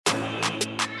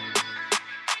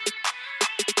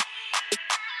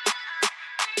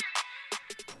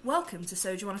Welcome to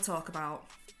Soju Want to Talk About.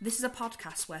 This is a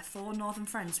podcast where four northern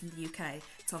friends from the UK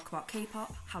talk about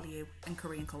K-pop, Hallyu and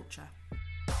Korean culture.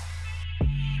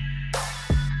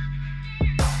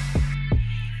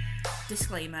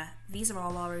 Disclaimer, these are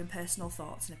all our own personal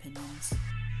thoughts and opinions.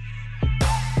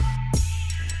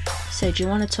 So do you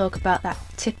want to talk about that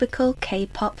typical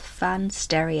K-pop fan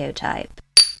stereotype?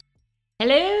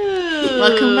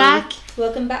 Hello!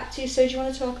 Welcome back to So Do You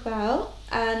Want to Talk About?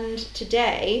 And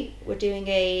today we're doing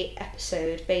a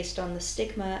episode based on the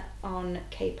stigma on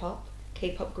K-pop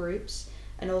groups,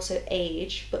 and also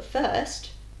age. But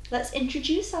first, let's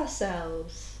introduce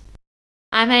ourselves.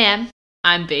 I'm AM.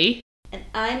 I'm B. And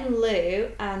I'm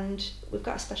Lou, and we've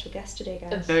got a special guest today,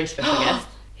 guys. A very special guest.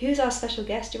 Who's our special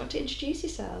guest? Do you want to introduce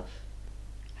yourself?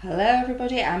 Hello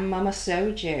everybody, I'm Mama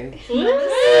Soju. Mama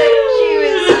Soju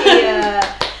is here!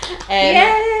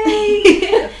 Yay!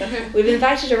 We've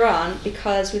invited her on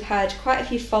because we've had quite a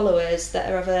few followers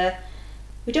that are of a,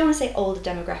 we don't want to say older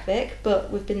demographic,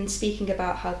 but we've been speaking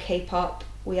about how K-pop,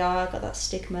 we are got that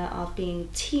stigma of being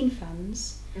teen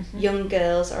fans. Mm-hmm. Young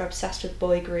girls are obsessed with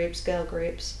boy groups, girl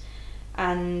groups,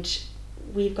 and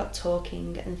we've got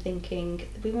talking and thinking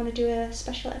we want to do a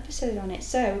special episode on it.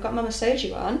 So we've got Mama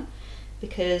Soju on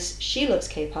because she loves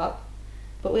K-pop,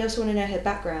 but we also want to know her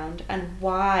background and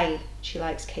why she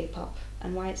likes K-pop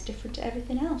and why it's different to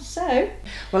everything else. So,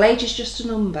 well, age is just a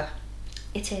number.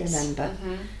 It is. Remember,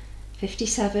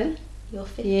 57. You're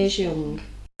 50 years young.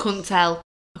 Couldn't tell.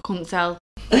 I couldn't tell.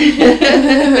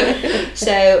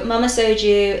 So, Mama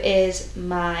Soju is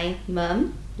my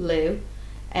mum, Lou,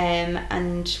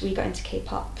 and we got into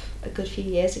K-pop a good few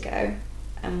years ago,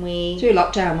 and through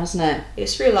lockdown, wasn't it? It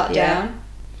was through lockdown. Yeah.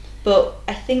 But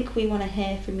I think we want to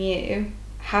hear from you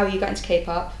how you got into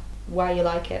K-pop, why you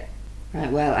like it. Right,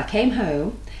 well, I came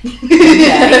home one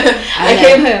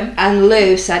day, and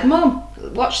Lou said, Mum,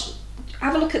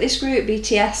 have a look at this group,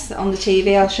 BTS, on the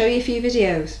TV, I'll show you a few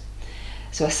videos.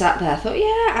 So I sat there, I thought,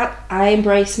 yeah, I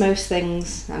embrace most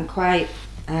things, I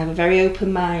have a very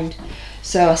open mind.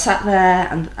 So I sat there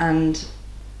and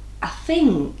I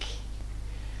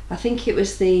think it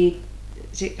was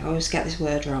I always get this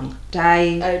word wrong.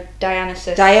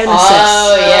 Dionysus.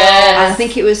 Oh, yes. And I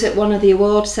think it was at one of the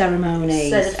award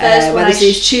ceremonies. So the first one where there's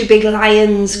these two big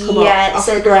lions come off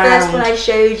the ground. The first one I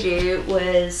showed you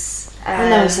was...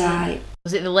 and I was like...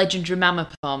 Was it the legendary Mama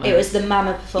performance? It was the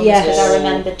Mama performance, because I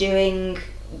remember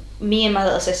me and my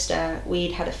little sister,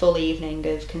 we'd had a full evening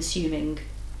of consuming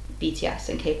BTS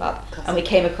and K-pop, and we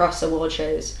came across award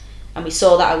shows. And we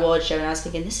saw that award show and I was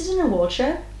thinking, this is an award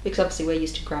show? Because obviously we're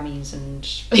used to Grammys and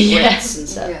Brits and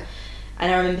stuff. Yeah.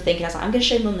 And I remember thinking, I was like, I'm going to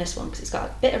show Mum this one because it's got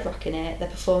a bit of rock in it, the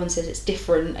performances, it's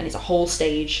different and it's a whole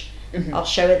stage. Mm-hmm. I'll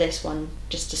show her this one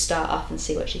just to start off and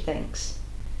see what she thinks.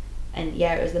 And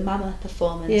yeah, it was the Mama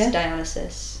performance,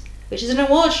 Dionysus, which is an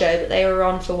award show, but they were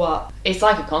on for what? It's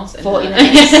like a concert. 40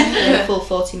 minutes. A full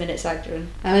 40 minutes acting.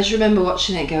 And I just remember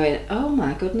watching it going, oh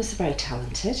my goodness, they're very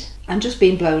talented. I'm just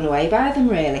being blown away by them,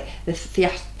 really. The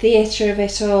theatre of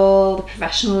it all, the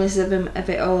professionalism of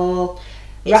it all,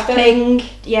 rapping.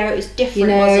 It was different,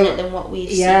 wasn't it, than what we've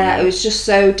seen. Yeah, it was just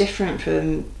so different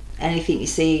from anything you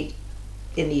see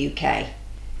in the UK,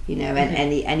 and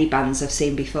any bands I've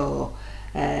seen before.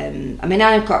 I mean,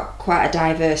 I've got quite a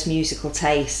diverse musical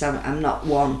taste. I'm not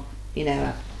one,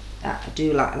 I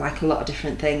do like a lot of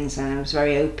different things, and I was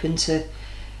very open to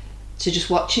just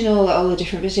watching all the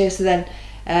different videos. So then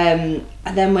I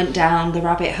then went down the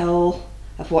rabbit hole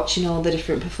of watching all the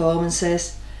different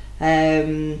performances.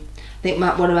 I think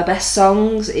one of my best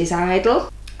songs is Idol.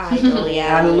 Idol,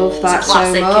 yeah. I love that so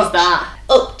classic much. Is that?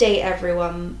 Update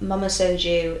everyone, Mama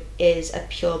Soju is a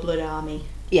pure blood army.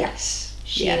 Yes.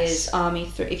 She is army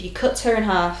through. If you cut her in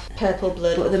half, purple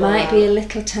blood. But there might be a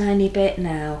little tiny bit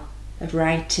now of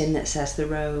writing that says the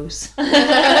rose,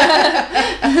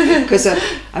 because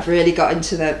I've really got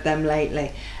into them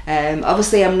lately.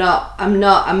 Obviously, I'm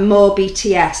more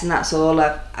BTS, and that's all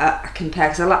I compare.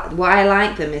 Because what I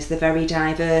like them is they're very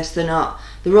diverse. They're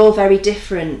all very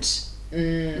different.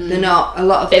 They're not a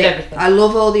lot of it. I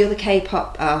love all the other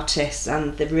K-pop artists,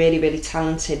 and they're really, really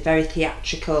talented, very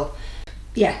theatrical.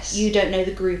 Yes. You don't know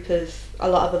the group of a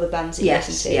lot of other bands that you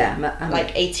listen to. Yeah,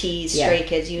 like ATEEZ, Stray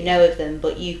Kids, you know of them,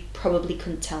 but you probably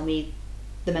couldn't tell me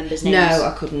the members' names. No,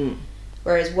 I couldn't.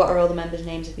 Whereas, what are all the members'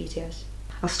 names of BTS?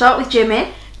 I'll start with Jimin.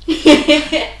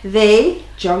 V,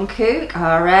 Jungkook,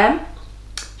 RM,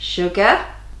 Sugar,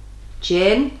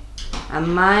 Jin,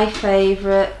 and my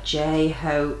favourite,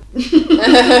 J-Hope.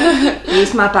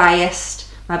 He's my bias.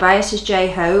 My bias is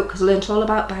J-Hope, because I learnt all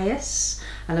about bias.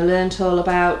 And I learnt all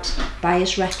about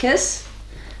bias wreckers,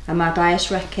 and my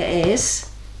bias wrecker is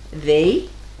V,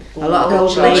 A lot of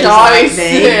old Good ladies choice. like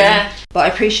me. Yeah. But I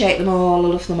appreciate them all. I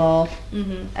love them all.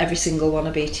 Mm-hmm. Every single one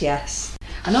of BTS.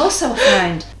 And also I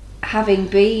find, having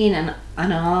been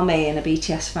an army and a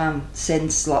BTS fan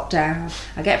since lockdown,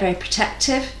 I get very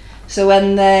protective. So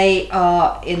when they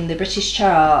are in the British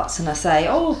charts and I say,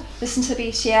 oh, listen to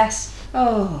BTS,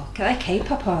 oh, they're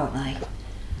K-pop, aren't they?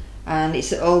 And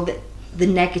it's all the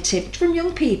negative from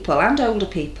young people and older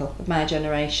people of my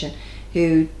generation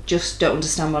who just don't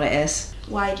understand what it is.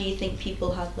 Why do you think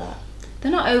people have that?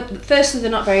 They're not open. Firstly,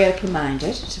 they're not very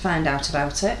open-minded to find out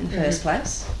about it in the first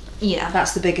place. Yeah.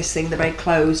 That's the biggest thing. They're very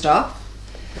closed off.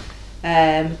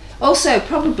 Also,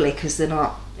 probably because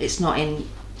it's not in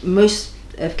most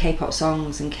of K-pop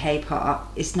songs and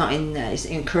K-pop. It's not in. It's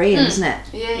in Korean, isn't it?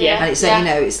 Yeah. And it's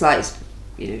it's like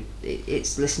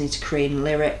it's listening to Korean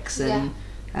lyrics, and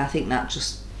I think that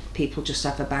people just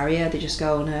have a barrier. They just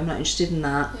go, oh, no, I'm not interested in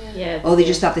that. Yeah. Or they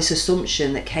just have this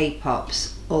assumption that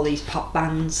K-pop's all these pop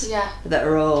bands that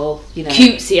are all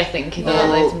cutesy, I think.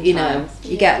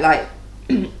 You get like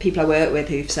people I work with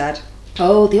who've said,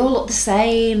 oh, they all look the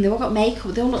same, they all got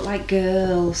makeup, they all look like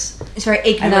girls. It's very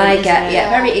ignorant. And I isn't get it?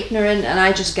 very ignorant, and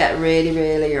I just get really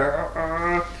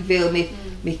feel me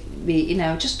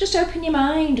just open your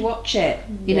mind, watch it,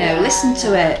 listen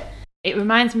to it. It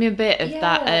reminds me a bit of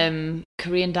that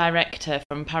Korean director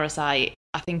from Parasite.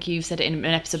 I think you said it in an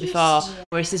episode before,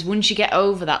 where he says once you get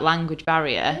over that language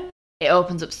barrier, it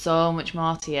opens up so much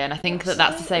more to you. And I think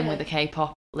that's the same with the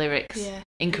K-pop lyrics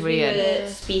in Korean. You were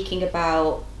speaking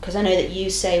about, because I know that you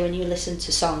say when you listen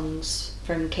to songs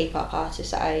from K-pop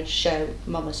artists that I show,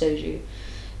 Mama Soju,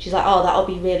 she's like, oh, that'll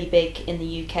be really big in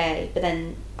the UK, but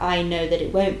then I know that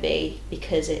it won't be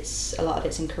because a lot of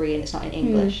it's in Korean, it's not in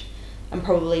English. And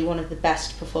probably one of the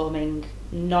best performing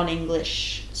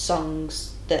non-English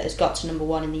songs that has got to number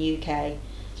 1 in the UK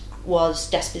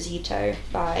was Despacito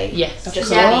by Justin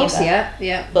Bieber.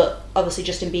 Yeah. But obviously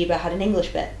Justin Bieber had an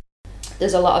English bit.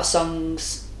 There's a lot of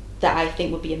songs that I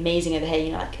think would be amazing over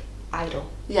here, like Idol.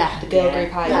 Yeah. The girl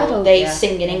group Idol. They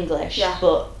sing in English,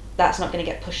 but that's not going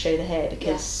to get pushed over here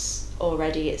because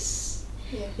already it's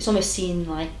almost seen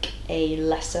like a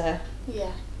lesser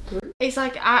group. It's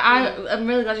like, I'm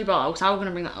really glad you brought it up because I was going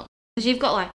to bring that up. Because you've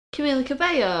got like Camila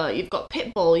Cabello, you've got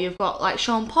Pitbull, you've got like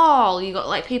Sean Paul, you've got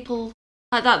like people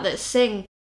like that sing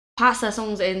parts of their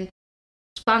songs in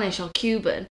Spanish or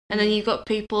Cuban, and then you've got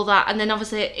people that, and then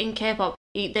obviously in K-pop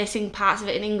they sing parts of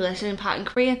it in English and part in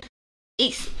Korean.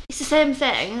 It's the same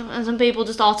thing, and some people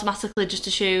just automatically just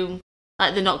assume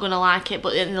like they're not going to like it,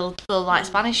 but then they'll like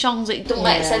Spanish songs. It doesn't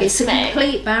make sense it's to me. It's a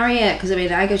complete barrier, because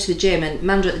I go to the gym, and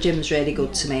Amanda at the gym is really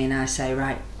good to me, and I say,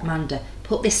 right, Amanda,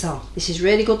 put this on. This is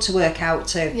really good to work out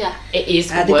to. Yeah. It is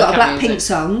good they've got a workout Blackpink music.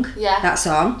 song. Yeah. That's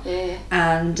on. Yeah.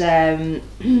 And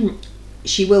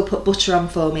she will put butter on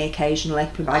for me occasionally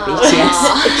from my BTS.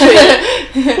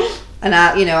 And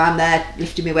I'm there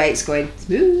lifting my weights, going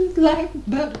smooth like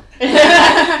butter.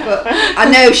 But I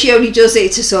know she only does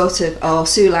it to sort of,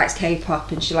 Sue likes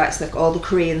K-pop and she likes all the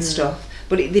Korean stuff,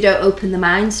 but they don't open their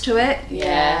minds to it.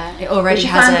 Yeah. It already Which I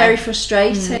has find a very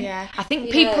frustrating. Yeah. I think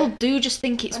people do just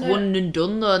think it's one and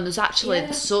done though, and there's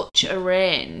actually such a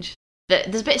range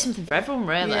that there's a bit of something for everyone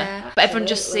really. Yeah, but everyone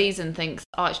just sees and thinks,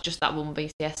 oh, it's just that one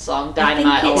BTS song, I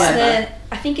Dynamite or whatever.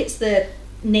 think it's the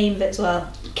name of it as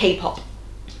well, K-pop.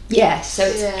 Yes. So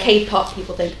it's K-pop,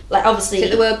 people think. Like, obviously... Is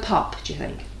it the word pop, do you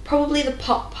think? Probably the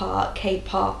pop part,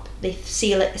 K-pop. They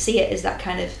see it as that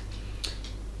kind of...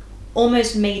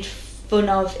 almost made fun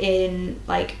of in,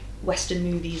 like, Western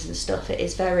movies and stuff. It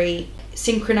is very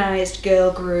synchronised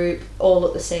girl group, all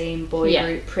look the same, boy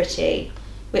group, pretty.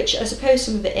 Which I suppose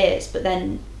some of it is, but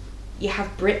then you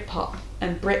have Britpop.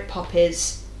 And Britpop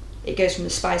is... it goes from the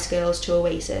Spice Girls to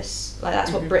Oasis. Like,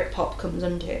 that's what Britpop comes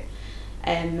under.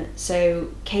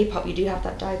 So K-pop, you do have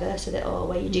that diverse of it all,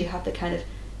 where you do have the kind of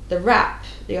the rap.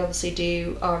 They obviously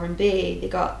do R&B. They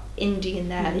got indie in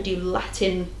there. They do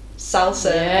Latin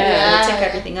salsa. They take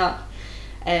everything up.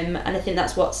 And I think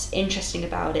that's what's interesting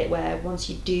about it. Where once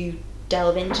you do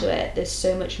delve into it, there's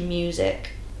so much music,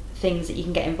 things that you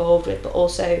can get involved with, but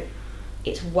also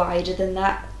it's wider than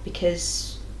that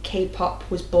because K-pop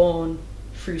was born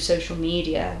through social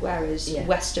media, whereas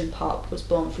Western pop was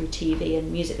born through TV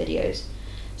and music videos.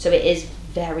 So it is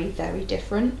very, very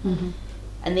different.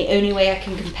 And the only way I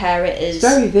can compare it is... it's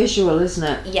very visual, isn't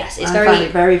it? Yes, it's I find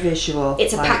it very visual.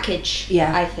 It's a package,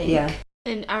 I think. Yeah.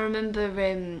 And I remember,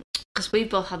 because we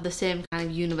both had the same kind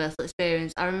of universal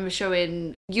experience, I remember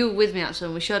showing, you were with me actually,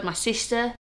 and we showed my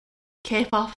sister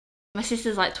K-pop. My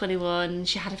sister's like 21,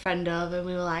 she had a friend over, and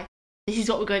we were like, this is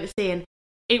what we're going to see. And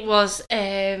it was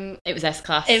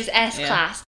S-Class. It was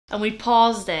S-Class, and we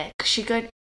paused it, because she going,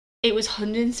 it was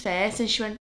Hunden's face, and she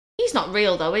went, "He's not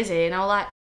real though, is he?" And I was like,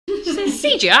 It's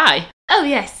CGI. "Oh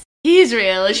yes, he is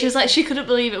real." And she was like, she couldn't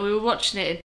believe it. We were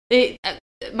watching it.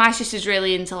 My sister's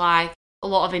really into like a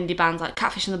lot of indie bands, like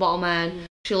Catfish and the Bottlemen.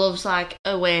 She loves like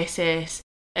Oasis,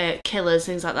 Killers,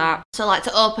 things like that. So like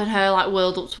to open her like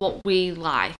world up to what we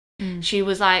like. She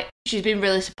was like, she's been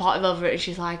really supportive over it, and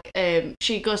she's like,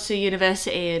 she goes to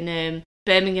university in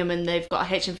Birmingham, and they've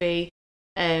got a HMV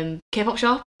K-pop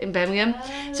shop in Birmingham.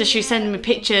 So she was sending me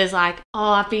pictures like,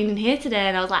 "Oh, I've been in here today,"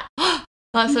 and I was like, "Oh,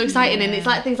 that's so exciting!" And it's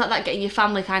like things like that, getting your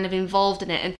family kind of involved in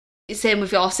it. And it's same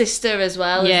with your sister as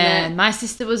well. Yeah, isn't it? my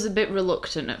sister was a bit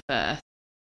reluctant at first,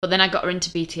 but then I got her into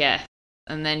BTS,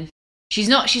 and then she's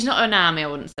not an army, I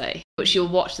wouldn't say, but she'll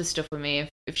watch the stuff with me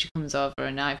if she comes over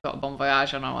and I've got a Bon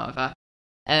Voyage on or whatever.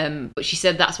 But she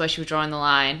said that's where she was drawing the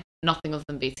line, nothing other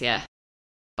than BTS.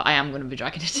 But I am going to be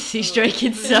dragging her to see Stray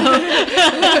Kids, so...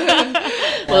 Well,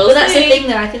 that's the thing,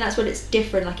 though. I think that's what it's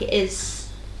different. Like, it is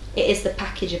the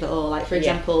package of it all. Like, for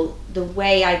example, the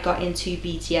way I got into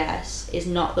BTS is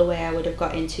not the way I would have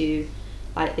got into,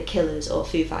 like, the Killers or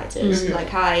Foo Fighters.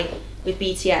 Like, with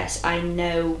BTS, I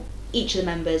know each of the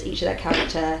members, each of their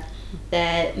character,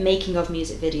 their making of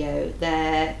music video,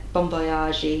 their Bon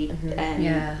Voyage.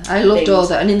 I loved all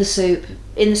that. And In the Soup,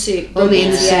 all the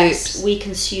In the Soups, we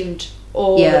consumed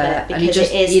all of it, because and you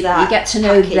just, it is you that get to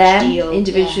know them deal.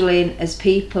 individually and as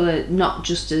people, not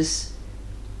just as,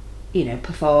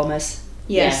 performers.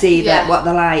 Yeah. You see that what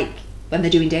they're like when they're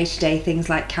doing day-to-day things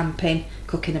like camping,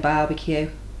 cooking a barbecue,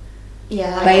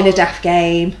 playing a daft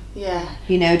game,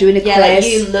 doing a quiz. Like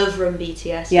you love Run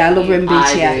BTS. Yeah, I love Run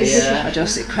BTS. I do,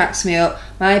 it cracks me up.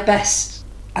 My best,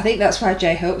 I think that's why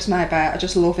J-Hope's my bet. I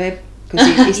just love him because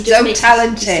he's so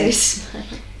talented.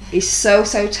 He's so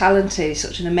talented. He's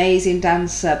such an amazing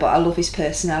dancer, but I love his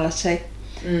personality.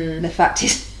 And the fact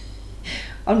is,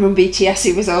 on Run BTS,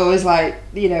 it was always like,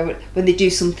 when they do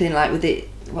something like with it,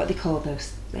 what do they call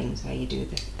those things where you do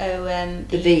the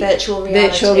virtual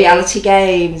reality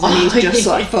games, and he's just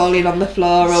like falling on the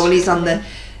floor, or when he's on that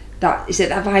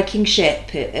Viking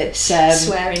ship at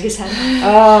swearing his head.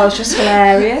 Oh, it's just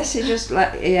hilarious. It just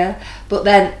But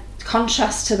then,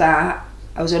 contrast to that,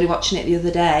 I was only watching it the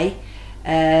other day.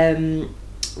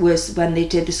 Was when they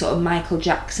did the sort of Michael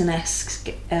Jackson-esque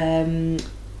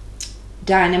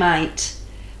Dynamite,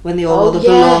 when they all wore the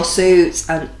velour suits,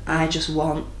 and I just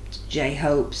want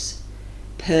J-Hope's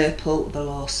purple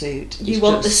velour suit. You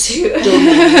want the suit?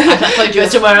 I thought you were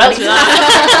somewhere else with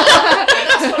that.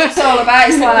 That's what it's all about.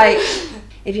 It's like,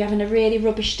 if you're having a really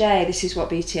rubbish day, this is what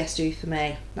BTS do for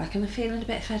me. Like, I'm feeling a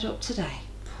bit fed up today.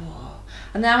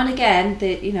 And now and again,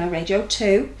 Radio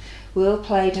 2 will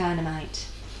play Dynamite,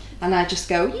 and I just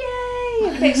go, yay,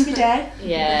 it makes me day.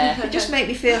 It just make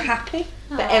me feel happy.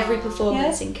 But every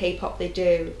performance in K-pop they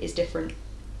do is different.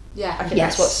 I think Yes.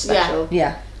 that's what's special.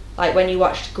 Yeah. Like when you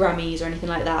watched Grammys or anything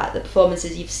like that, the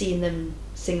performances, you've seen them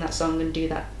sing that song and do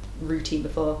that routine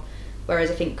before,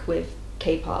 whereas I think with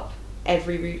K-pop,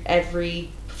 every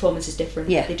performance is different.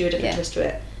 They do a different twist to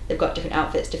it. They've got different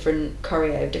outfits, different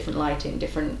choreo, different lighting,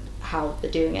 different how they're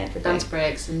doing it, everything. Dance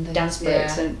breaks and things.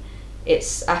 And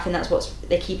I think that's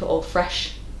they keep it all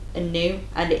fresh and new,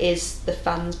 and it is the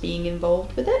fans being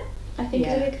involved with it, I think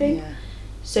is a big thing.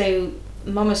 So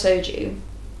Mama Soju,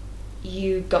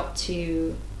 you got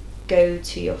to go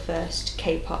to your first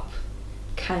K-pop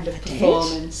kind of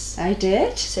performance. I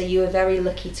did. So you were very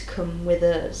lucky to come with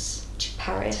us to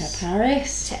Paris.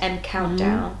 To M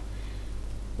Countdown.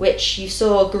 Which you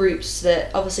saw groups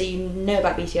that obviously you know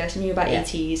about BTS, you knew about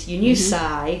ATEEZ, you knew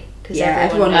Psy, because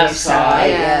everyone knows Psy.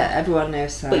 Everyone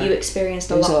knows Psy. But you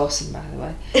experienced a lot. It was awesome, by the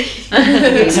way.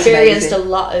 You experienced a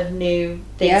lot of new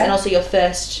things, and also your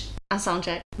first sound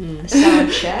check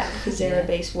for Zero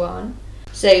Base One.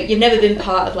 So you've never been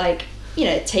part of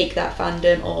Take That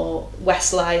fandom or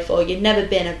Westlife, or you've never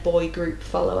been a boy group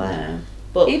follower. No.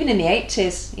 But even in the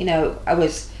 80s,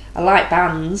 I like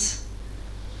bands.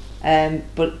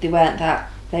 But they weren't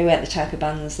the type of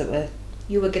bands that were...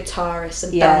 You were guitarists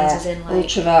and bands as in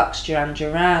Ultravox, Duran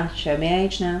Duran, show me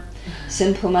age now,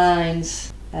 Simple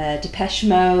Minds, Depeche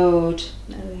Mode,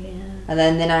 and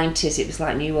then the 90s it was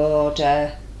like New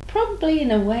Order. Probably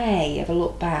in a way, if I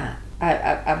look back,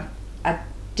 I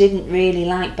didn't really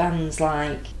like bands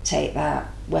like Take That,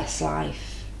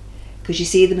 Westlife, because you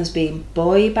see them as being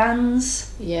boy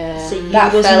bands. So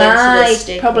that was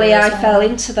I fell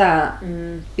into that.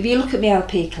 If you look at my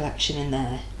LP collection in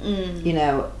there,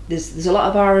 there's a lot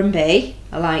of R&B.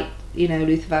 I like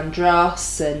Luther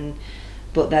Vandross,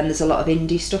 but then there's a lot of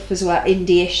indie stuff as well,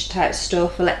 indie-ish type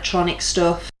stuff, electronic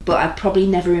stuff. But I probably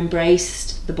never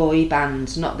embraced the boy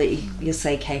bands. Not that you'll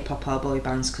say K-pop are boy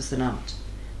bands, because they're not.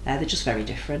 They're just very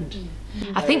different.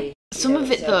 I think some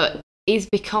of it though is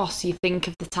because you think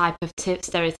of the type of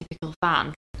stereotypical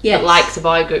fan that likes a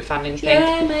boy group fan, and you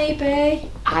think, maybe.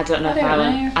 I don't know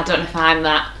if I'm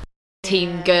that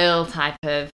teen girl type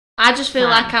of. I just feel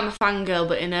like I'm a fangirl,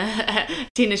 but in a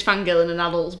teenage fangirl in an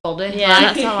adult's body. Yeah, like,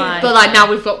 that's how I. But like now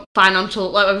we've got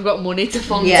we've got money to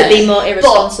fund to be more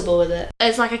irresponsible with it.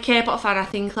 As like a K-pop fan, I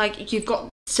think like you've got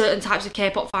certain types of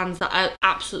K-pop fans that are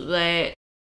absolutely.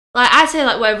 Like, I'd say,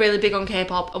 like, we're really big on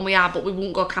K-pop, and we are, but we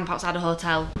won't go camp outside a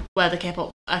hotel where a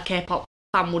K-pop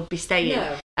fan would be staying,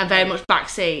 and very much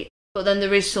backseat. But then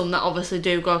there is some that obviously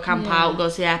do go camp out, go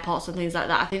to the airports and things like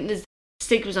that. I think there's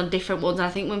stigmas on different ones, and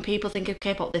I think when people think of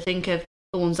K-pop, they think of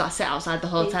the ones that sit outside the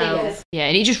hotels. Yeah,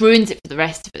 and it just ruins it for the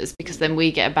rest of us, because then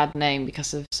we get a bad name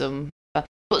because of some...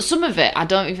 But some of it, I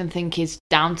don't even think is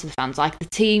down to the fans. Like, the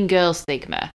teen girl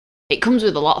stigma, it comes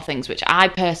with a lot of things, which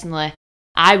I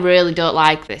really don't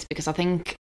like this, because I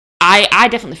think I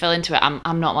definitely fell into it.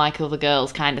 I'm not like other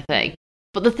girls kind of thing.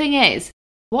 But the thing is,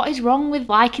 what is wrong with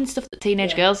liking stuff that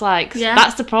teenage girls like? Yeah.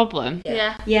 That's the problem.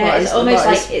 Yeah. It's almost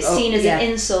like it's seen as an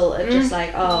insult of just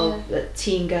like,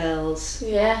 teen girls.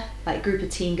 Yeah. Like group of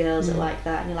teen girls that like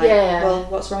that. And you're like, well,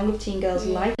 what's wrong with teen girls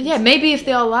like Yeah, maybe if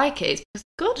they all like it, it's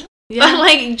good. Yeah. But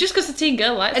like, just because a teen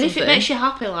girl likes and something. if it makes you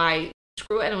happy, like,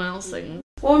 screw what anyone else thinks.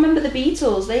 Well, remember the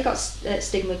Beatles? They got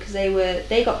stigma because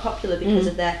they got popular because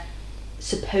of their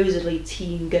supposedly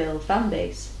teen girl fan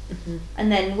base. Mm-hmm.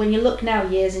 And then when you look now,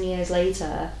 years and years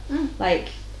later, like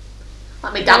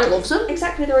my dad loves them.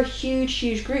 Exactly, they're a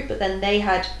huge group, but then they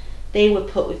were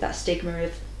put with that stigma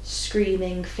of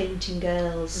screaming, fainting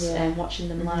girls and watching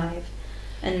them live.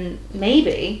 And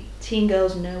maybe teen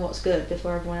girls know what's good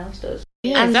before everyone else does.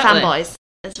 Yeah, and exactly. fanboys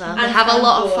as well. They have a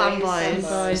lot of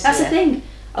fanboys. That's the thing.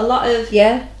 A lot of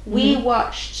we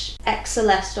watched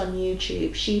Celeste on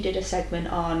YouTube. She did a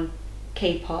segment on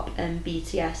K-pop and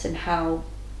BTS and how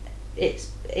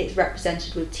it's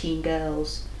represented with teen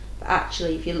girls. But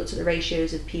actually, if you looked at the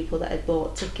ratios of people that had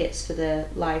bought tickets for the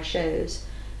live shows,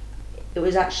 it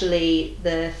was actually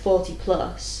the 40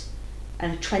 plus,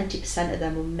 and 20% of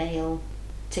them were male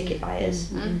ticket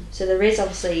buyers. So there is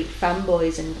obviously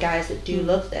fanboys and guys that do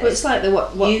love this. But it's like the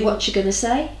what you gonna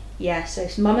say? Yeah, so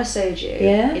Mama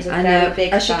Soju is a I very know,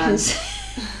 big fan.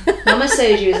 Mama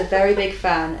Soju is a very big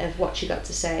fan of What You Got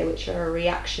to Say, which are a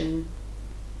reaction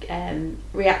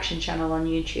channel on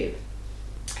YouTube,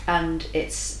 and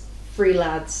it's 3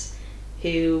 lads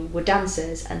who were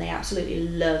dancers and they absolutely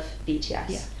love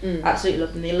BTS. Absolutely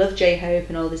love them. They love J-Hope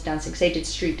and all this dancing because they did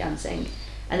street dancing,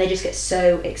 and they just get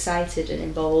so excited and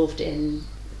involved in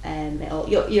it all.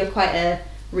 You're quite a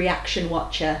reaction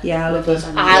watcher. Yeah, I love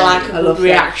them. I like a good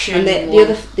reaction. And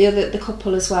the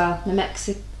couple as well, the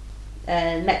Mexinese.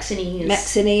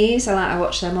 I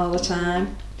watch them all the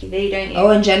time. TV, don't you? Oh,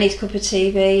 and Jenny's Cup of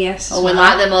TV, yes. Oh, we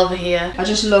like them over here. I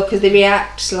just love because they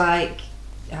react like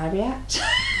I react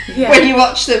when you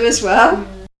watch them as well.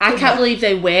 I can't believe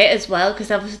they wait as well,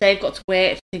 because obviously they've got to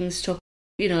wait for things to,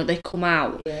 they come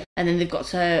out, and then they've got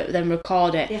to then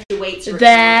record it. They have to wait to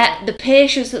record the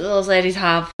patience that those ladies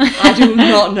have, I do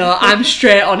not know. I'm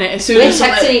straight on it as soon as we're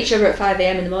texting each other at 5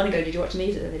 a.m. in the morning going, did you watch the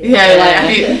music video?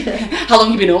 Yeah, how long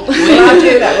have you been up? Well, I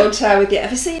do that one time with you. Have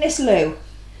you seen this, Lou?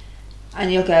 And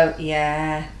you'll go,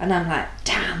 yeah. And I'm like,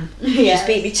 damn, you just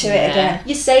beat me to it again.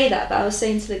 You say that, but I was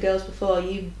saying to the girls before,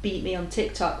 you beat me on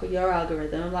TikTok with your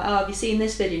algorithm. I'm like, oh, have you seen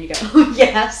this video? And you go, oh,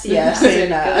 yeah, I've seen that. I've seen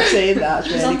that. It's really good.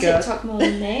 She's on TikTok more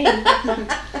than me.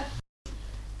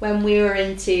 When we were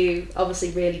into,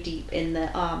 obviously really deep in the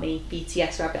ARMY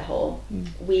BTS rabbit hole,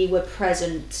 we were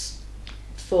present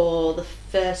for the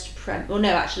first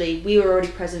we were already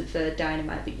present for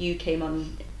Dynamite, but you came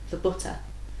on for Butter.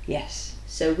 Yes.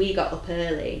 So we got up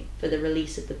early for the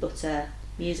release of the Butter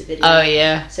music video. Oh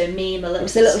yeah. So me and my little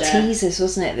sister. It was sister, the little teasers,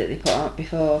 wasn't it, that they put out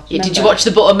before? Yeah, did you watch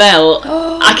the Butter melt?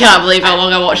 I can't believe how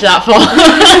long I watched that for. I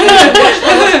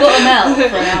watched Butter melt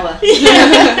for an hour.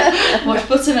 I watched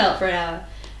Butter melt for an hour.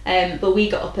 But we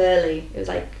got up early. It was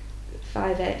like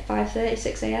 5:30,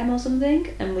 6 a.m. or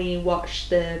something, and we watched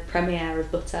the premiere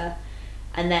of Butter.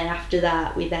 And then after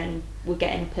that, we then were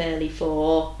getting up early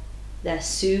for their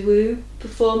Soju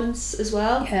performance as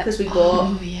well, because we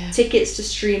bought tickets to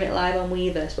stream it live on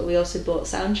Weverse, but we also bought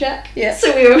Soundcheck. Yeah.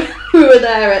 So we were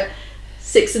there at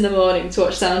 6 a.m. to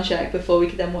watch Soundcheck before we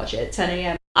could then watch it at 10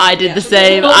 a.m. I did the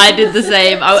same.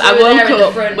 I woke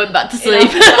up, went back to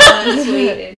sleep.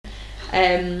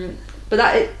 But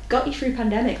that it got you through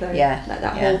pandemic though. Yeah. Like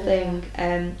that whole thing.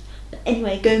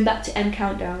 Anyway, going back to M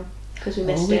Countdown, because we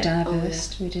missed it. We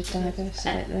did diverse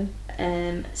a bit then.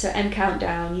 So M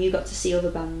Countdown, you got to see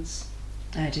other bands.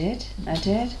 I did.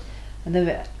 And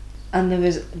And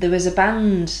there was a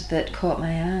band that caught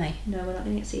my eye. No, we're not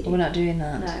going to get CD. We're not doing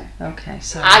that? No. Okay,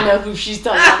 sorry. I know who she's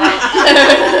talking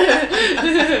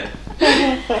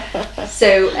about.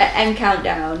 So at M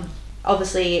Countdown,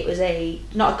 obviously it was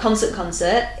not a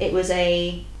concert, it was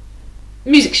a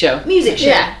Music show.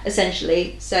 Yeah.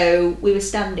 essentially. So we were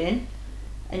standing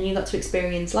and you got to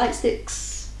experience light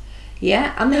sticks.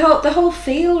 Yeah, and the whole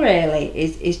feel really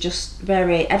is just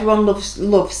very, everyone loves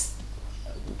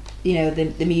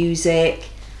the music.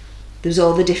 There's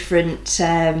all the different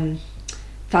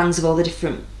fans of all the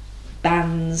different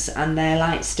bands and their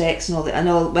light sticks and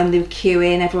all when they were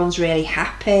queuing, everyone's really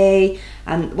happy.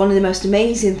 And one of the most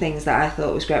amazing things that I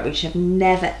thought was great, which I've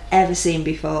never ever seen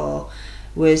before,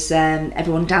 was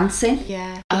everyone dancing.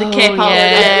 Yeah. The K-pop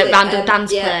random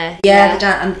dance player.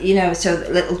 Yeah. And so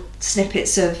little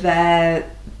snippets of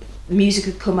music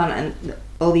would come on, and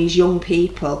all these young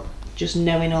people just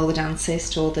knowing all the dances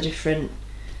to all the different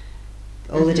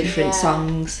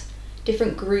songs.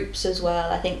 Different groups as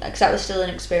well, I think, because that was still an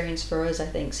experience for us, I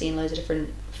think, seeing loads of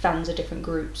different fans of different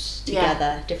groups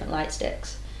together, different light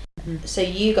sticks. So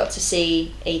you got to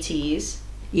see ATs.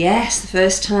 Yes, the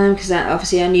first time, because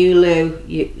obviously I knew Lou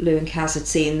and Kaz had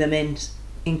seen them in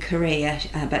Korea.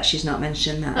 I bet she's not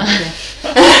mentioned that.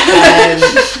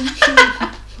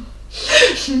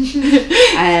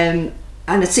 And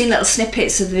I'd seen little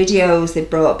snippets of the videos they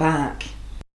brought back,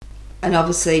 and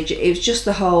obviously it was just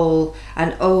the whole,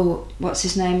 and what's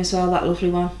his name as well, that lovely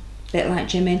one, bit like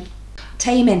Jimin,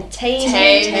 Taemin.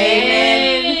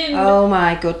 Oh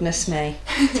my goodness me.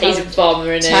 He's a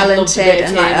performer and talented,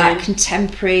 and like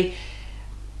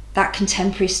that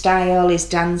contemporary style, is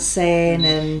dancing.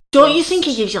 And don't you think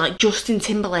he gives you like Justin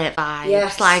Timberlake vibes?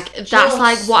 Yes, that's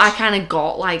like what I kind of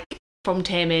got like from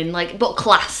Taemin, like, but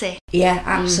classy. Yeah,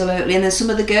 absolutely. And then some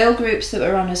of the girl groups that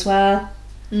were on as well.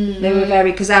 They were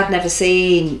very, because I'd never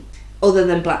seen, other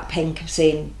than Blackpink, I've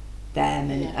seen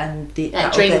them and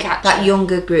that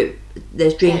younger group.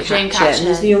 There's Dreamcatcher, and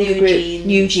there's the younger group,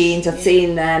 New Jeans. I'd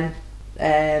seen them,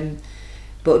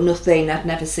 but nothing I'd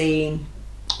never seen.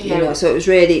 So it was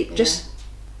really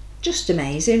just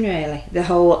amazing, really. The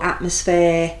whole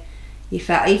atmosphere you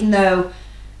felt, even though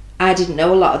I didn't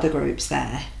know a lot of the groups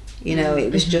there.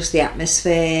 It was just the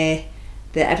atmosphere.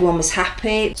 That everyone was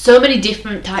happy. So many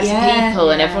different types of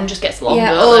people, and everyone just gets along.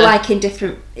 Yeah, all like in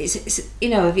different. It's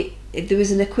if there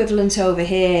was an equivalent over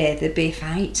here, there'd be a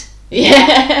fight.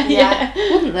 Yeah.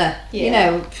 Wouldn't there?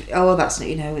 Yeah. That's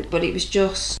but it was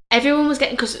just. Everyone was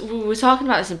getting, because we were talking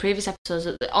about this in previous episodes,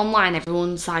 that online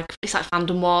everyone's like, it's like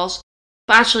fandom wars.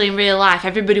 But actually in real life,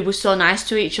 everybody was so nice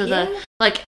to each other. Yeah.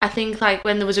 Like, I think like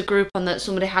when there was a group on that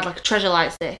somebody had like a treasure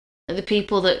light stick, the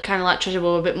people that kind of like Treasure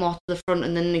were a bit more to the front,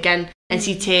 and then again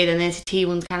NCT and the NCT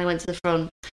ones kind of went to the front,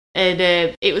 and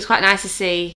it was quite nice to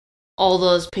see all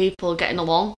those people getting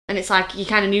along, and it's like you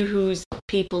kind of knew who's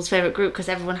people's favourite group because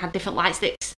everyone had different light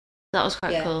sticks. That was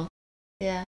quite cool.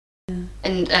 Yeah.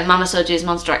 And Mama Soju is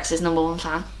Monster X's #1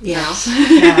 fan. Yes.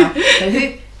 So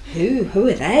who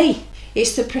are they?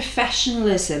 It's the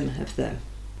professionalism of them,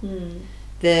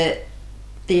 the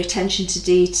attention to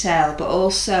detail, but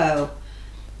also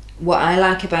what I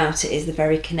like about it is they're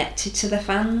very connected to the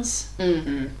fans.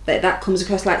 That comes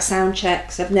across like sound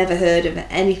checks. I've never heard of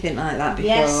anything like that before.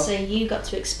 Yes, so you got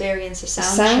to experience a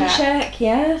sound check,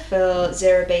 for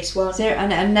Zero Base One.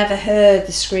 And I've never heard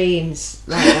the screams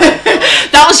like that before.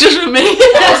 That was just for me.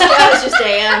 that was just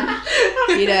AM.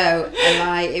 And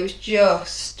like it was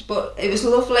just, but it was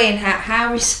lovely, and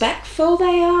how respectful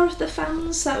they are of the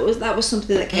fans. That was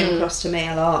something that came across to me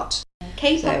a lot.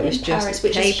 K-pop in Paris,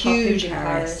 which is huge in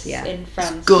Paris, in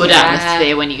France. Good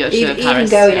atmosphere when you go to Paris. Even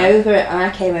going over it, I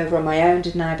came over on my own,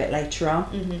 didn't I, a bit later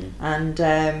on. And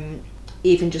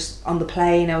even just on the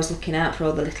plane, I was looking out for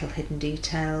all the little hidden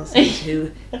details.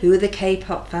 Who are the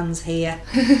K-pop fans here?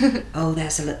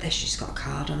 She's got a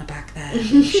card on her back there.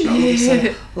 She's got all this,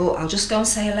 I'll just go and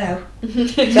say hello.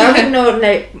 So I wouldn't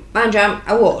normally, mind you,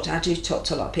 I do talk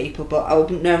to a lot of people, but I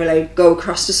wouldn't normally go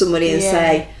across to somebody and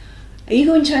say, are you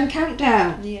going to M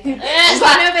Countdown? Yeah. Over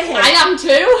here. I am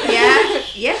too. Yeah.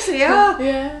 Yes, we are.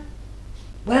 Yeah.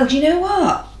 Well, do you know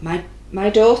what? My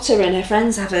daughter and her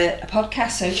friends have a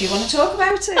podcast, so do you want to talk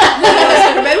about it?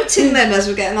 I was promoting them as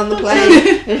we're getting on the plane.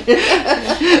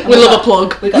 We love a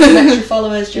plug. We got some extra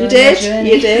followers during our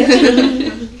journey. You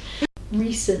did.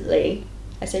 Recently,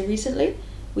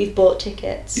 we've bought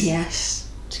tickets. Yes.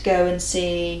 To go and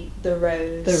see the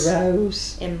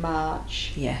Rose. In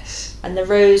March. Yes. And the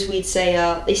Rose, we'd say,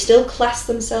 they still class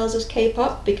themselves as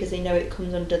K-pop because they know it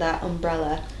comes under that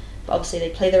umbrella. But obviously they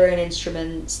play their own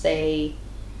instruments. They,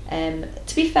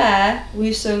 to be fair,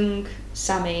 we've sung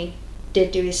Sammy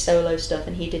did do his solo stuff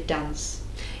and he did dance.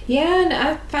 Yeah, and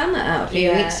I found that out a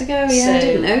few weeks ago. Yeah, so, I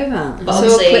didn't know that. But I saw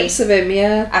obviously, clips of him.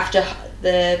 Yeah. After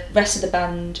the rest of the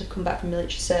band have come back from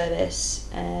military service,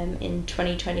 in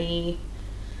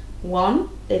 2021,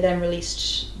 they then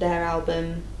released their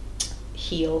album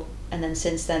Heal, and then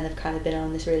since then they've kind of been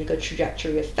on this really good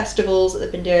trajectory of festivals that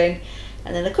they've been doing,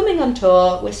 and then they're coming on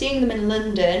tour. We're seeing them in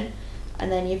London. And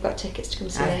then you've got tickets to come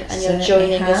see them, and you're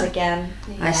joining us again.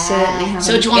 I certainly have.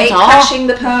 So do you want to crashing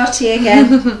the party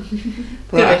again?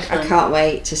 But I fun. can't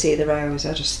wait to see the Rose.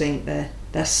 I just think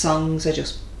their songs are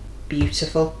just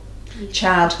beautiful.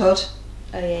 Childhood.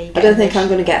 Oh yeah. I don't think I'm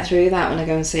going to get through that when I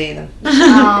go and see them.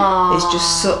 Aww. It's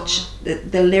just such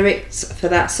the lyrics for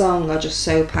that song are just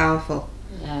so powerful.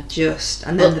 Yeah. Just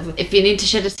and then Well, if you need to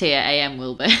shed a tear, AM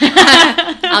will be.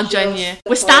 I'll join you.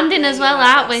 We're standing as well,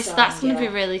 aren't we? So that's going to be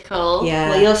really cool.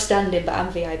 yeah. Well, you're standing, but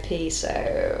I'm VIP,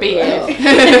 so. We're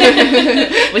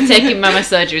taking Mama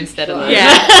Soju instead of that.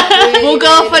 Yeah. We'll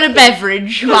go for a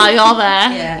beverage while you're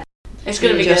there. Yeah. It's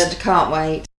going to be just good. Can't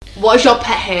wait. What is your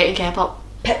pet hate in K-pop?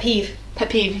 Pet peeve. Pet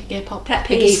peeve in K-pop? Pet I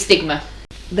think it's Stigma.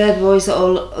 They're boys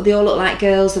that they all look like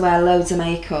girls. They wear loads of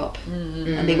makeup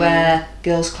and they wear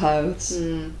girls' clothes.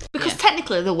 Because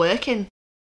technically they're working.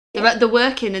 They're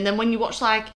working, and then when you watch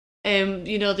like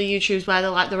you know, the YouTubes where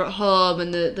they're at home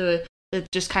and they're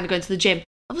just kind of going to the gym.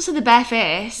 Obviously they're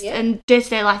barefaced and day to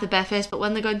day life they're barefaced, but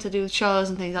when they're going to do shows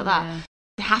and things like that,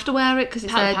 they have to wear it because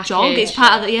it's their job. It's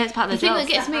part of it's part of The their thing job.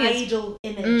 that gets me is idol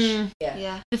image.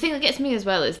 Yeah. the thing that gets me as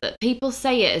well is that people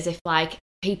say it as if like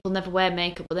people never wear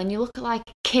makeup, but then you look at like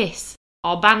Kiss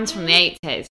or bands from the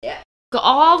 80s. Yeah. Got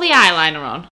all the eyeliner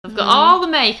on. They've got all the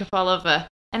makeup all over.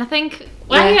 And I think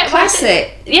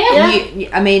Classic. Yeah.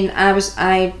 I mean, I was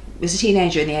a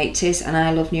teenager in the 80s and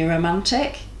I loved New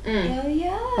Romantic. Oh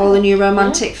yeah. All the New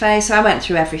Romantic phase. So I went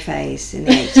through every phase in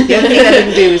the 80s. The only thing I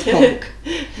didn't do was punk.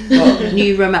 But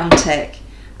New Romantic.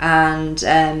 And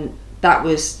that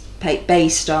was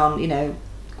based on, you know,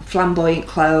 flamboyant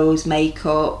clothes,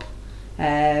 makeup.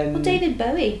 Well, David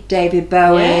Bowie.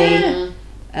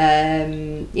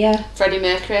 Freddie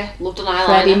Mercury, loved an eyeliner.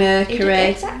 Freddie Mercury.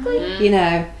 Exactly. You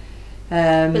know.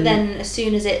 But then as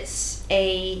soon as it's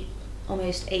a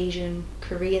almost Asian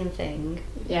Korean thing,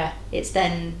 it's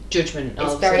then judgment.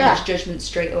 it's very much judgment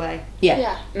straight away.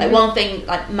 Yeah. Like one thing,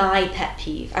 like my pet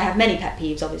peeve, I have many pet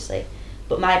peeves obviously,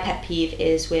 but my pet peeve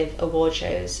is with award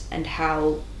shows and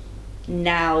how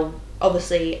now,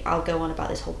 obviously I'll go on about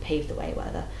this whole pave the way,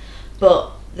 whatever,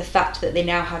 but the fact that they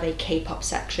now have a K-pop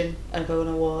section of an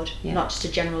award, not just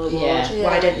a general award.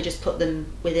 Why don't they just put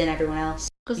them within everyone else?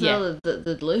 Because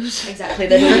they'd lose. Exactly.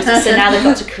 So now they've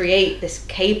got to create this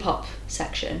K-pop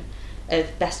section of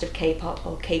best of K-pop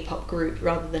or K-pop group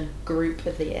rather than group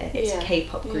of the year. It's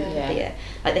K-pop group of the year.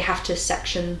 Like they have to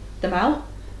section them out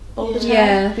all the time.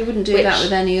 Yeah, they wouldn't do that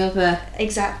with any other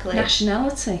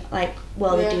nationality. Like,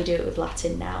 well, they do it with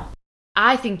Latin now.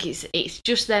 I think it's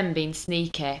just them being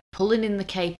sneaky, pulling in the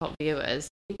K-pop viewers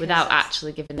without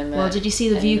actually giving them. Well, did you see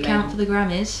the view count for the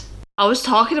Grammys? I was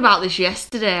talking about this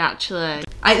yesterday, actually.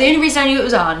 The only reason I knew it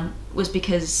was on was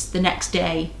because the next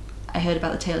day I heard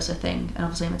about the Taylor Swift thing, and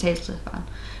obviously I'm a Taylor Swift fan.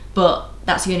 But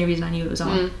that's the only reason I knew it was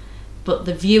on. But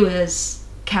the viewers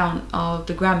count of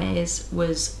the Grammys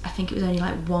was, I think it was only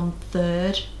like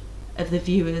 1/3 of the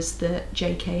viewers that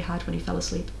JK had when he fell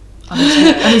asleep on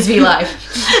his V Live.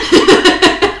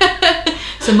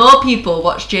 So more people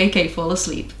watched JK fall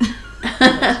asleep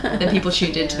than people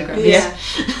tuned into the Grammys. Yeah.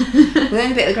 The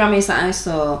only bit of the Grammys that I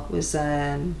saw was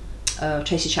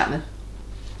Tracy Chapman.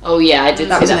 Oh yeah, I did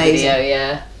That see was that amazing. video.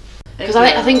 Yeah, because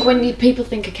I think when people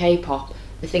think of K-pop,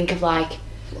 they think of like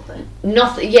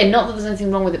nothing. Yeah, not that there's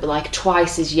anything wrong with it, but like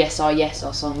Twice is Yes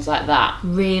or songs like that.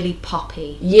 Really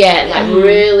poppy. Yeah, like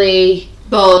really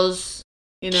buzz,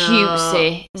 you know,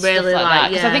 cutesy, really stuff like that.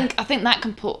 Because yeah. I think that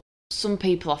can put some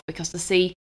people off because they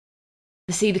see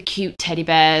the cute teddy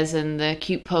bears and the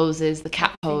cute poses, the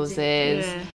cat poses,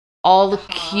 all the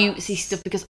cutesy stuff.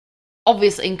 Because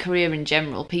obviously in Korea in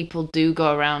general, people do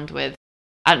go around with,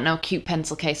 I don't know, cute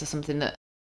pencil case or something that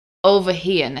over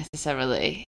here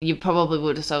necessarily you probably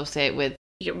would associate with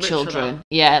children.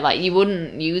 Yeah, like you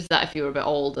wouldn't use that if you were a bit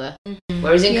older.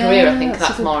 Whereas in Korea, I think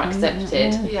that's more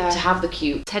accepted to have the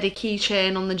cute teddy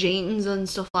keychain on the jeans and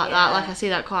stuff like that. Like I see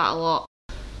that quite a lot.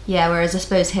 Yeah, whereas I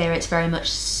suppose here it's very much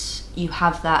you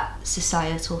have that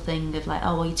societal thing of like,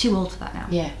 oh well, you're too old for that now.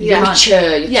 Yeah, you're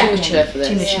mature. You're too mature for this.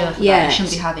 Too mature for that. You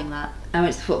shouldn't be having that. I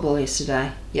went to the football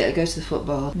yesterday. Yeah, I go to the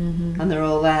football, and they're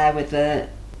all there with the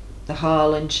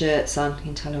Haaland shirts on. You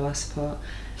can tell who I support.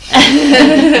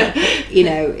 You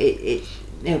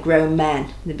know, grown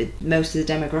men. Most of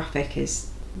the demographic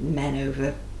is men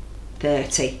over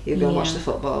 30 who go and watch the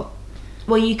football.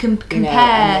 Well, you can compare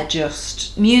and they're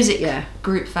just music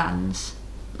group fans,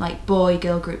 like boy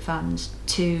girl group fans,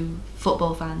 to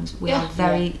football fans. We're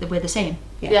the same.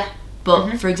 Yeah.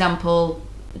 But for example,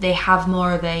 they have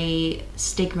more of a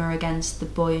stigma against the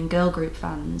boy and girl group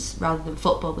fans rather than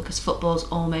football, because football's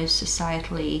almost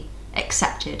societally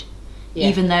accepted,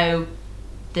 even though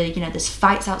there's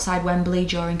fights outside Wembley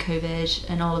during COVID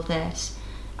and all of this,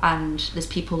 and there's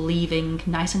people leaving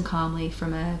nice and calmly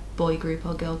from a boy group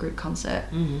or girl group concert.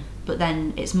 But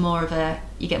then it's more of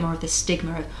you get more of this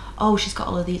stigma of, oh, she's got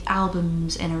all of these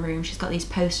albums in her room, she's got these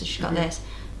posters, she's got this,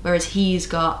 whereas he's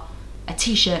got a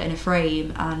t-shirt in a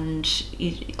frame and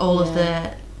all of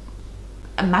the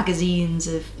magazines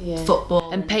of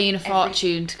football, and paying a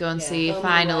fortune to go and see a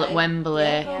final at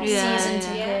Wembley.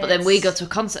 But then we go to a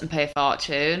concert and pay a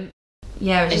fortune.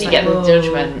 Yeah, it's and just you like, get the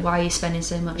judgment. Why are you spending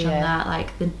so much on that?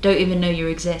 Like, they don't even know you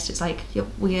exist. It's like,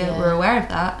 we're aware of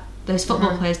that. Those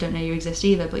football players don't know you exist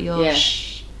either, but you're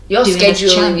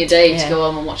scheduling your day to go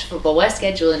home and watch football. We're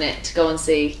scheduling it to go and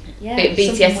see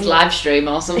BTS live stream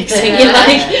or something.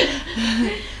 Exactly.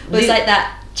 Well, it's like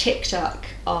that TikTok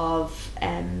of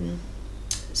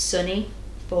Sonny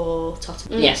for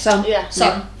Tottenham. Son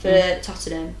for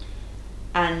Tottenham,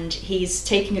 and he's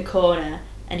taking a corner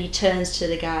and he turns to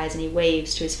the guys and he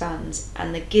waves to his fans,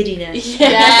 and the giddiness.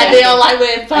 They all like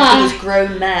wave back. These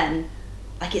grown men,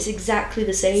 like, it's exactly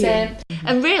the same.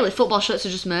 And really, football shirts are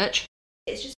just merch.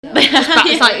 It's just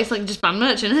it's like just band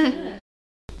merch, isn't it? Yeah.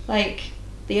 Like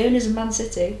the owners of Man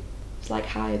City, it's like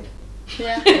Hybe.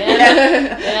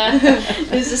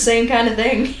 It's the same kind of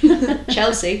thing.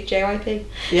 Chelsea, JYP.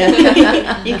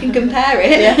 You can compare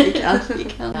it. You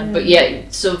can.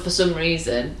 But so for some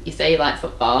reason you say you like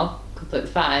football, completely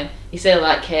fine. You say you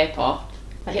like K-pop,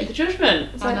 I get the judgment.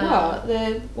 It's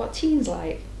like, what teens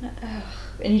like?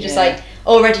 And you're just like,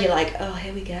 already you're like, oh,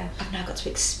 here we go. I've now got to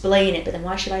explain it, but then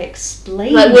why should I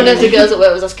explain it? One of the it? girls at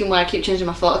work was asking why I keep changing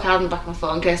my photo card on the back of my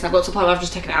phone case, and I've got to the point where I've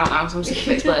just taken it out now, so I'm sick of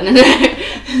explaining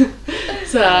it.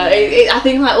 So I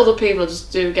think like other people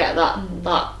just do get that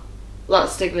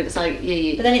stigma. It's like,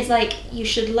 But then it's like, you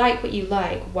should like what you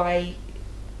like. Why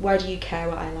do you care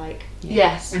what I like?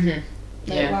 Yes.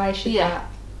 Why should that?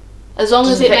 As long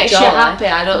as it makes you happy,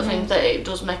 I don't think that it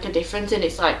does make a difference. And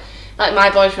it's like my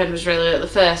boyfriend was really at the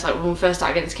first, like when we first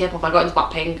started getting into K-pop, I got into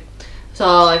Blackpink. So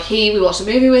like we watched a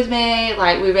movie with me,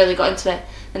 like we really got into it.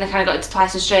 Then I kind of got into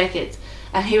Twice and Stray Kids,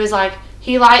 and he was like,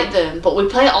 he liked them, but we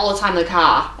play it all the time in the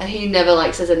car, and he never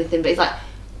like says anything, but he's like,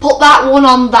 put that one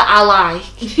on that I like,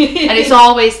 and it's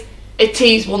always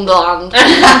It Wonderland.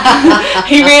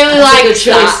 He really likes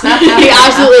that. He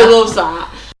absolutely loves that.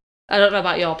 I don't know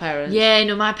about your parents. Yeah,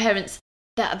 no, my parents,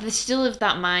 they still have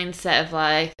that mindset of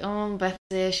like, oh,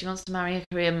 Bethany, she wants to marry a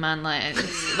Korean man, like,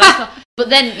 that's not. But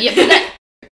then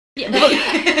they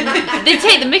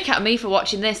take the mick out of me for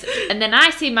watching this, and then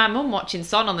I see my mum watching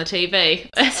Son on the TV.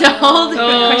 It's a whole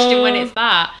different question when it's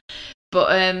that. But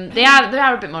they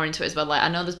are a bit more into it as well. Like, I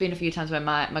know there's been a few times when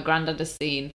my granddad has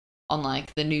seen on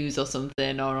like the news or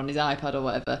something, or on his iPad or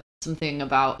whatever, something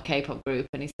about a K-pop group,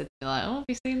 and he said to me like, oh, have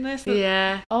you seen this?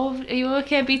 Yeah. Oh, are you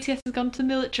okay? BTS has gone to the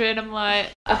military, and I'm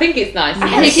like, I think it's nice. I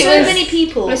think so many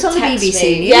people it's on the BBC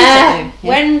me. News, yeah.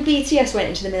 When BTS went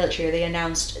into the military, they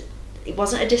announced it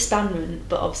wasn't a disbandment,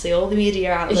 but obviously all the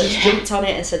media outlets jumped on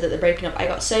it and said that they're breaking up.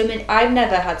 I've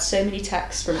never had so many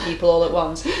texts from people all at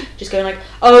once, just going like,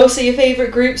 oh, so your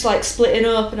favourite group's like splitting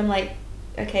up, and I'm like,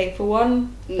 okay, for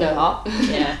one, they're not.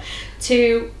 Yeah.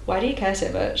 2, why do you care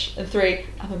so much? And 3,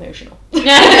 I'm emotional. We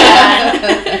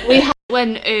had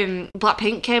when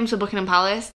Blackpink came to Buckingham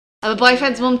Palace, and my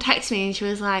boyfriend's mum texted me and she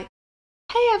was like,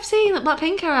 hey, I've seen that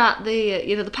Blackpink are at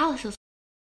the palace. I was like,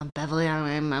 I'm Beverly,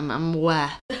 I'm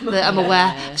aware. I'm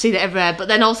aware. I've seen it everywhere. But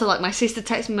then also like my sister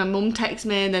texted me, my mum texted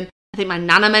me, and then I think my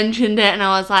nana mentioned it, and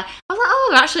I was like,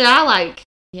 oh, actually I like.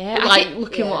 Yeah,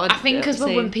 looking what I think as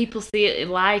well when people see it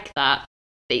like that,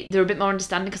 they're a bit more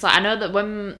understanding, because like, I know that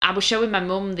when I was showing my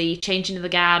mum the Changing of the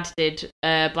Guard did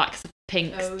Blackpink's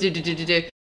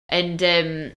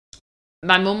and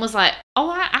my mum was like,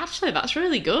 oh, actually that's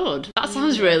really good, that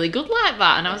sounds really good like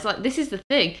that, and I was like, this is the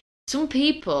thing, some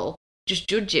people just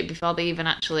judge it before they even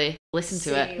actually listen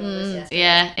to it.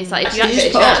 Yeah, it's like if you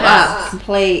actually put that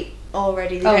complete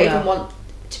already, they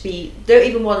don't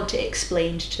even want it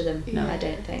explained to them. No, I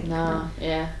don't think. No,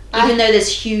 yeah. Even though there's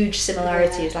huge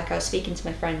similarities, like I was speaking to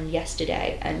my friend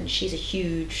yesterday, and she's a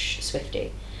huge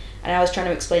Swiftie, and I was trying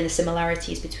to explain the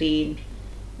similarities between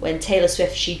when Taylor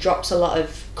Swift, she drops a lot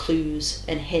of clues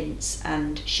and hints,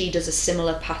 and she does a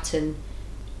similar pattern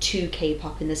to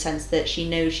K-pop in the sense that she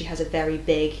knows she has a very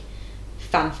big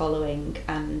fan following,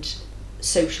 and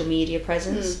social media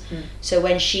presence. So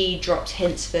when she drops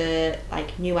hints for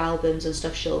like new albums and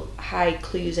stuff, she'll hide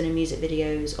clues in her music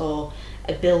videos, or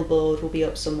a billboard will be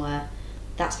up somewhere.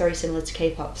 That's very similar to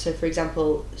K-pop. So for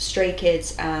example, Stray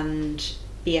Kids and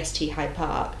BST Hyde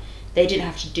Park, they didn't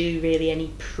have to do really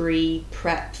any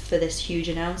pre-prep for this huge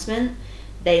announcement.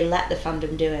 They let the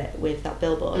fandom do it with that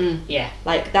billboard.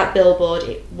 Like that billboard,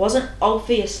 it wasn't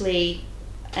obviously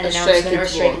an announcement or a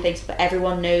Stray Kids thing, but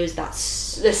everyone knows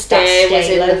that's the Stay was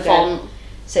in logo. the font.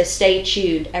 So stay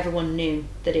tuned, everyone knew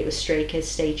that it was Stray Kids,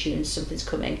 stay tuned, something's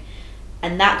coming.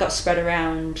 And that got spread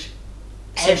around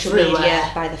social media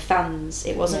by the fans.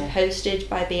 It wasn't posted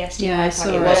by BST,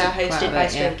 it wasn't posted by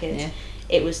Stray Kids.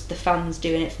 It was the fans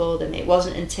doing it for them. It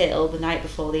wasn't until the night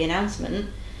before the announcement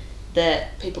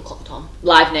that people clocked on.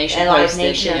 Live Nation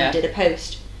did a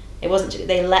post. It wasn't.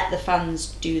 They let the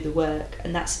fans do the work,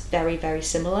 and that's very, very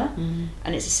similar.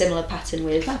 And it's a similar pattern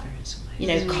with,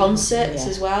 concerts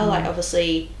as well. Like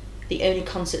obviously, the only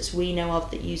concerts we know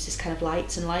of that use this kind of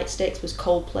lights and light sticks was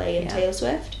Coldplay and Taylor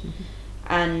Swift.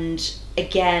 And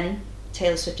again,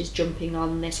 Taylor Swift is jumping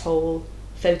on this whole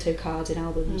photo cards in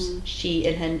albums. She,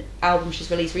 in her album she's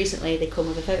released recently, they come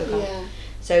with a photo card.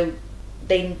 So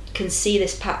they can see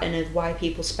this pattern of why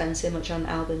people spend so much on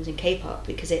albums in K-pop,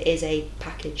 because it is a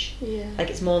package. Like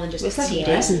it's more than just it's a like CD. a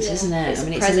present, isn't it? It's I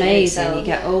mean, it's present amazing. itself. You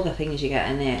get all the things you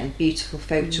get in it, and beautiful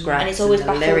photographs. And it's always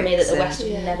and baffled me that the and- West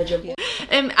would never jump.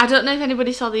 I don't know if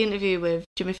anybody saw the interview with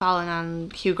Jimmy Fallon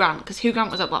and Hugh Grant, because Hugh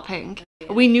Grant was at Blackpink.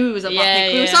 We knew he was at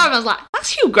Blackpink. We saw him, I was like,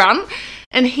 that's Hugh Grant.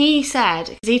 And he said,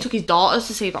 because he took his daughters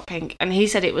to see Blackpink, and he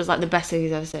said it was like the best thing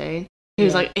he's ever seen. He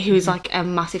was like a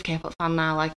massive K-pop fan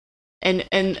now, like,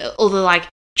 and other like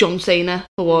John Cena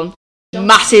for one.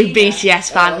 Massive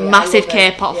BTS fan, massive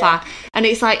K-pop fan. And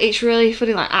it's like, it's really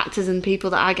funny, like actors and people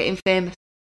that are getting famous.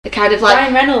 They're kind of like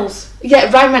Ryan Reynolds.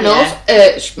 Ryan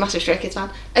Reynolds, massive Stray Kids fan.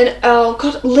 And oh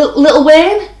god, Lil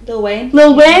Wayne. Lil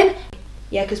Wayne.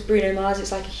 Yeah, because Bruno Mars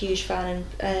is like a huge fan,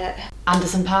 and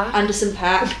Anderson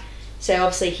 .Paak. So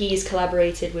obviously he's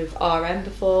collaborated with RM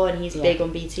before, and he's big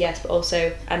on BTS, but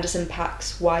also Anderson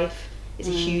 .Paak's wife is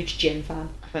a huge Jin fan.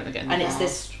 And it's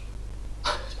this.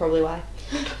 That's probably why.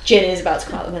 Jin is about to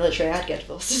come out of the military. I'd get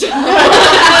divorced. Got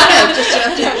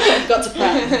to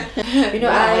prep.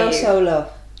 I also love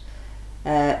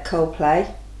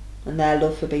Coldplay and their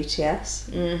love for BTS.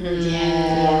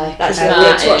 That's we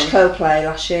went to watch Coldplay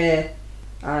last year,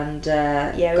 and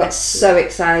got so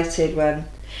excited when.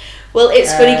 Well,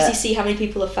 it's funny because you see how many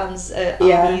people are fans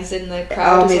armies in the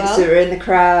crowd as well. Armies are in the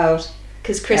crowd.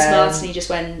 Because Chris Martin, he just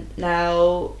went,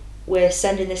 now we're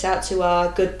sending this out to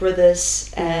our good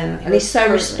brothers. And he's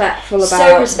so respectful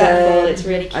about them, it's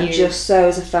really cute. And just so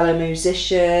as a fellow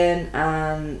musician,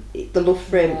 and the love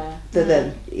for him, for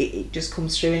them, it just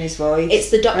comes through in his voice.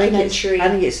 It's the documentary I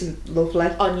think it's lovely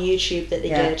on YouTube that they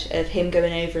did of him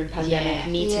going over in pandemic,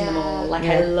 meeting them all. Like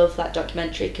I love that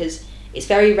documentary because it's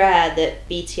very rare that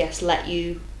BTS let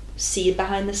you see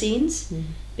behind the scenes,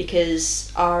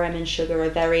 because RM and Sugar are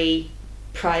very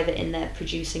private in their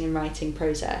producing and writing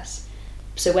process.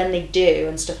 So when they do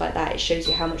and stuff like that, it shows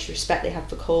you how much respect they have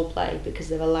for Coldplay, because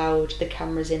they've allowed the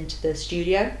cameras into the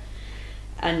studio.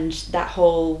 And that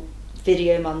whole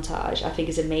video montage I think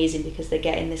is amazing, because they're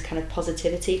getting this kind of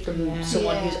positivity from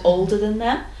someone who's older than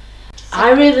them.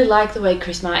 I really like the way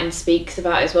Chris Martin speaks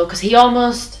about it as well, because he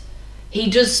does,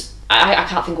 I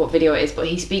can't think what video it is, but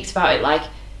he speaks about it like,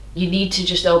 you need to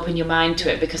just open your mind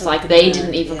to it, because like they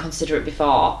didn't even consider it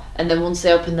before, and then once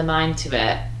they open their mind to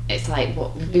it, it's like,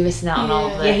 what, we'd be missing out on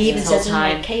all of this. Yeah, he even says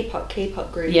time. Like K-pop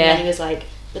group, and then he was like,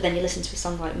 but then you listen to a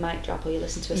song like Mic Drop, or you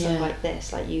listen to a song like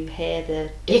this, like you hear the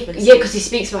difference. Yeah, because he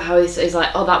speaks about how he's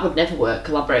like, oh, that would never work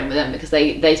collaborating with them, because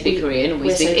they speak Korean and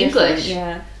we speak English.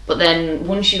 Yeah. But then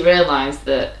once you realise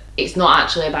that it's not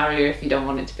actually a barrier if you don't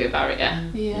want it to be a barrier,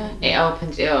 it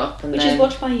opens it up. And Which is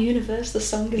Watch My Universe, the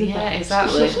song is about. Yeah,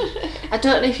 exactly. I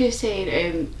don't know if you've seen,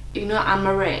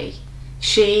 Anne-Marie.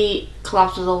 She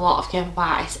collabs with a lot of K-pop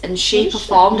artists, and she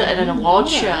performed at an award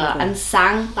show and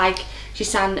sang, like, she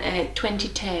sang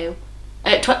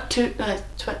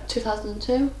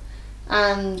 2002,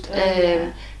 and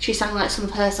she sang like some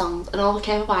of her songs, and all the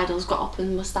K-pop idols got up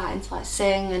and were starting to like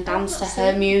sing and dance to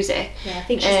her music. Yeah, I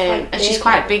think she's quite big. And she's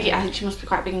quite big. I think she must be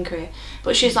quite big in Korea.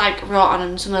 But she's like wrote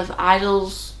on some of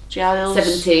Idols,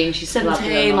 17. She's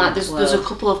 17. Like there's a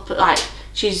couple of like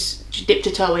she dipped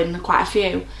her toe in quite a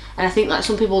few, and I think like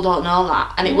some people don't know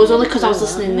that. And it was only because I was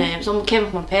listening. Someone came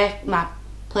up on my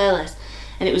playlist,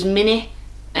 and it was Minnie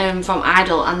from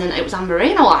Idol, and then it was Anne-Marie,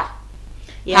 and I was like.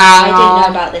 Yeah, I didn't know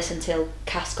about this until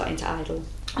Cass got into Idol.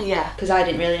 Yeah. Because I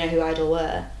didn't really know who Idol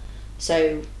were.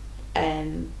 So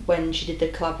when she did the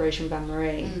collaboration with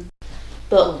Anne-Marie.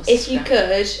 But if you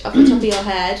could, off the top of your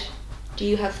head, do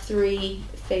you have 3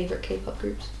 favourite K-pop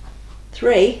groups?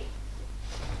 3?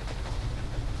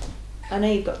 I know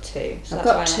you've got 2. So I've that's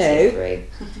got why I'm 2. asking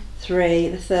 3. 3,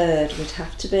 the third would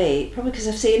have to be, probably because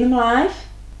I've seen them live,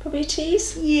 probably a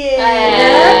tease.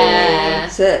 Yeah.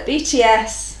 So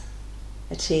BTS,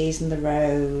 a tease and the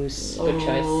Rose. Good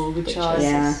choice. Good choice.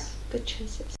 Yeah. Good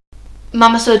choices.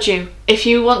 Mama Soju, if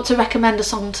you want to recommend a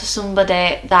song to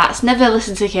somebody that's never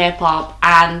listened to K-pop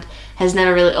and has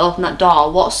never really opened that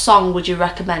door, what song would you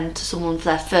recommend to someone for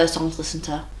their first song to listen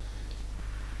to?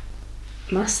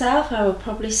 Myself, I would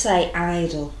probably say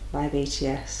Idol by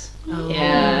BTS.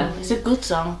 Yeah. It's a good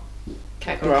song.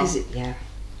 Can't go wrong. Yeah.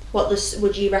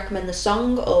 Would you recommend the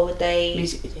song, or would they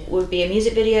Music video. would it be a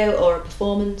music video or a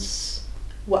performance?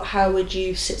 How would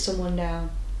you sit someone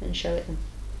down and show it them?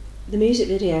 The music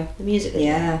video. The music video.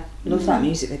 Yeah, love that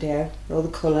music video. All the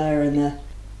colour and the...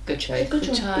 Good choice. Good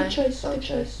Good choice.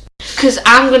 choice. Because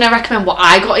I'm going to recommend what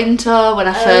I got into when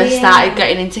I first yeah. started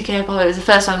getting into K-pop. It was the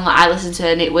first song that I listened to,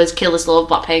 and it was Kill This Love,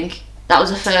 Blackpink. That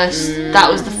was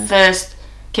the first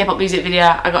K-pop music video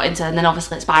I got into, and then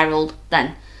obviously it spiralled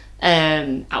then.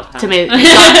 To me,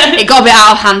 it got a bit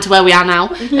out of hand to where we are now.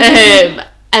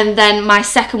 And then my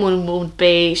second one would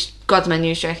be God's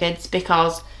Menu, Stray Kids,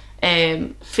 because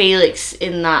Felix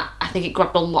in that, I think it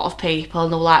grabbed a lot of people,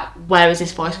 and they were like, where is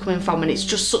this voice coming from? And it's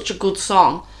just such a good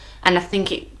song, and I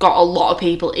think it got a lot of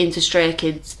people into Stray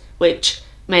Kids, which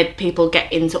made people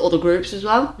get into other groups as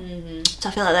well. So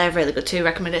I feel like they're really good 2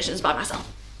 recommendations by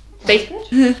myself.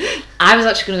 I was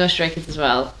actually going to go Stray Kids as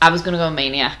well. I was going to go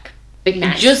Maniac.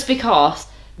 Just because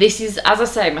this is, as I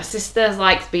say, my sister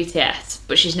likes BTS,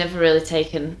 but she's never really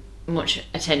taken much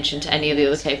attention to any of the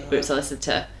other K-pop groups I listen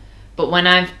to. But when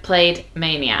I've played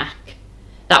Maniac,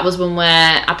 that was one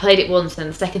where I played it once, and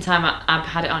the second time I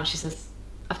had it on, she says,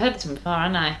 I've heard this one before,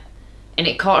 haven't I? And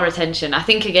it caught her attention. I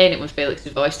think, again, it was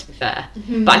Felix's voice, to be fair.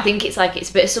 But I think it's a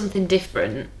bit of something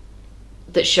different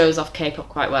that shows off K-pop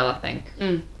quite well, I think.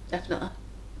 Definitely.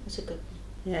 That's a good one.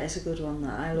 Yeah, it's a good one.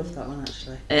 That I love that one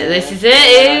actually. This is it,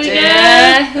 here we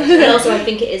go. And also, I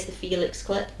think it is the Felix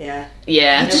clip. Yeah.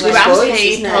 Yeah. Just Voice, grabs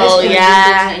isn't people, it?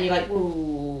 yeah. And you're like,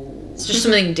 ooh. It's just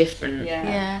something different.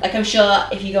 Yeah. Like, I'm sure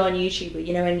if you go on YouTube,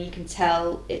 and you can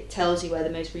tell, it tells you where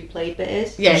the most replayed bit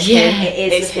is. Yeah, it's Yeah. him.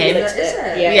 It is It's the Felix him. bit. Is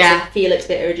it? Yeah, Yeah. it's the Felix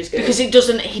bit, or just goes. Because his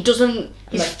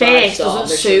like face 5-star doesn't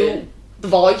Michelin. suit the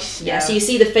voice. Yeah, so you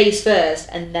see the face first,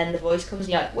 and then the voice comes, and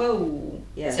you're like, whoa.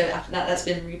 Yeah. So after that's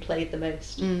been replayed the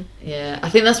most. Yeah, I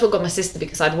think that's what got my sister,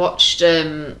 because I'd watched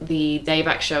the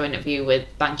Dayback Show interview with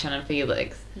Bang Chan and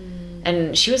Felix,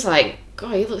 and she was like,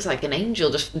 God, he looks like an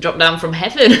angel just dropped down from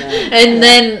heaven. And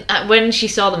then when she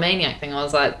saw the Maniac thing, I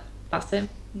was like, that's him.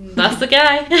 That's the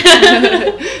guy.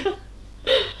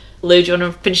 Lou, do you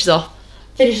want to finish us off?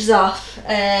 Finishes off.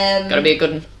 Gotta be a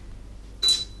good one.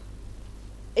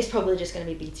 It's probably just going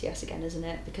to be BTS again, isn't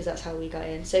it? Because that's how we got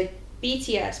in. So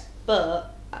BTS,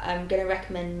 but I'm going to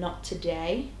recommend Not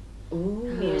Today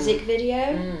music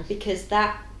video, because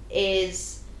that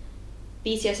is,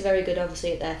 BTS are very good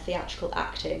obviously at their theatrical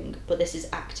acting, but this is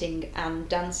acting and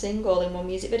dancing all in one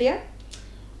music video.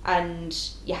 And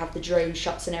you have the drone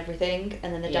shots and everything,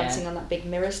 and then they're dancing on that big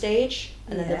mirror stage,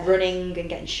 and then they're running and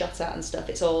getting shot at and stuff.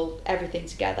 It's all everything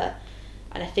together,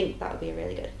 and I think that would be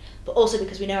really good. But also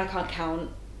because we know I can't count,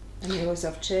 And you always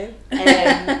have 2.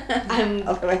 I'm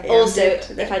Although I am also, good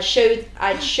today. if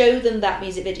I'd show them that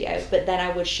music video, but then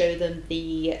I would show them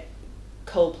the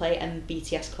Coldplay and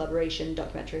BTS collaboration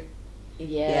documentary.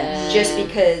 Yeah. Just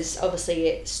because obviously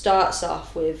it starts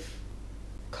off with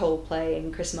Coldplay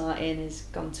and Chris Martin has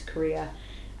gone to Korea,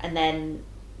 and then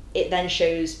it then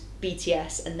shows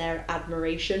BTS and their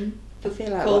admiration for I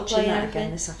feel like Coldplay watching and that everything.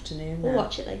 again this afternoon. We'll now.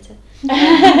 watch it later.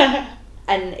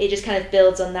 And it just kind of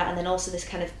builds on that, and then also this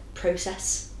kind of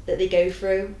process that they go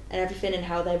through and everything, and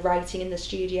how they're writing in the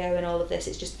studio and all of this.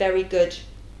 It's just very good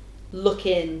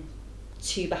looking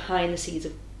to behind the scenes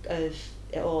of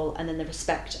it all, and then the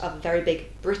respect of a very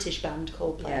big British band,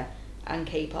 Coldplay, and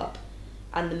K-pop,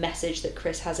 and the message that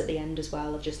Chris has at the end as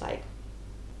well, of just like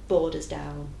borders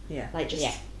down, like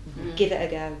just give it a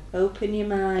go. Open your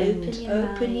mind.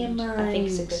 Open your mind. I think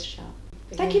it's a good shout.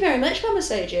 Thank you very much, Mama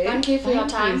Soju. Thank you for your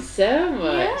time. Thank you so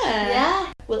much.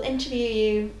 Yeah. We'll interview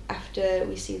you after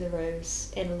we see the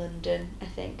Rose in London, I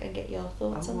think, and get your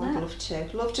thoughts on I'd that. love to.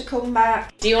 Love to come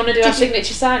back. Do you want to do our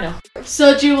signature sign off?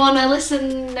 So do you want to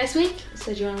listen next week?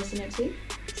 So do you want to listen next week?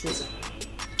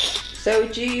 So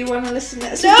do you want to listen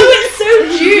next No, week? it's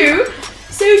Soju!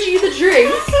 Soju the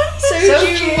drink!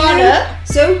 Soju wanna!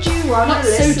 So do you wanna Not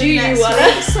listen so do you next wanna.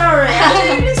 week? Sorry, I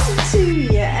don't listen to you.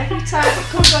 every time it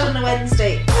comes on a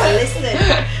Wednesday, I listen.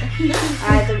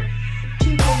 Either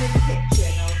tune in the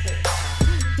kitchen or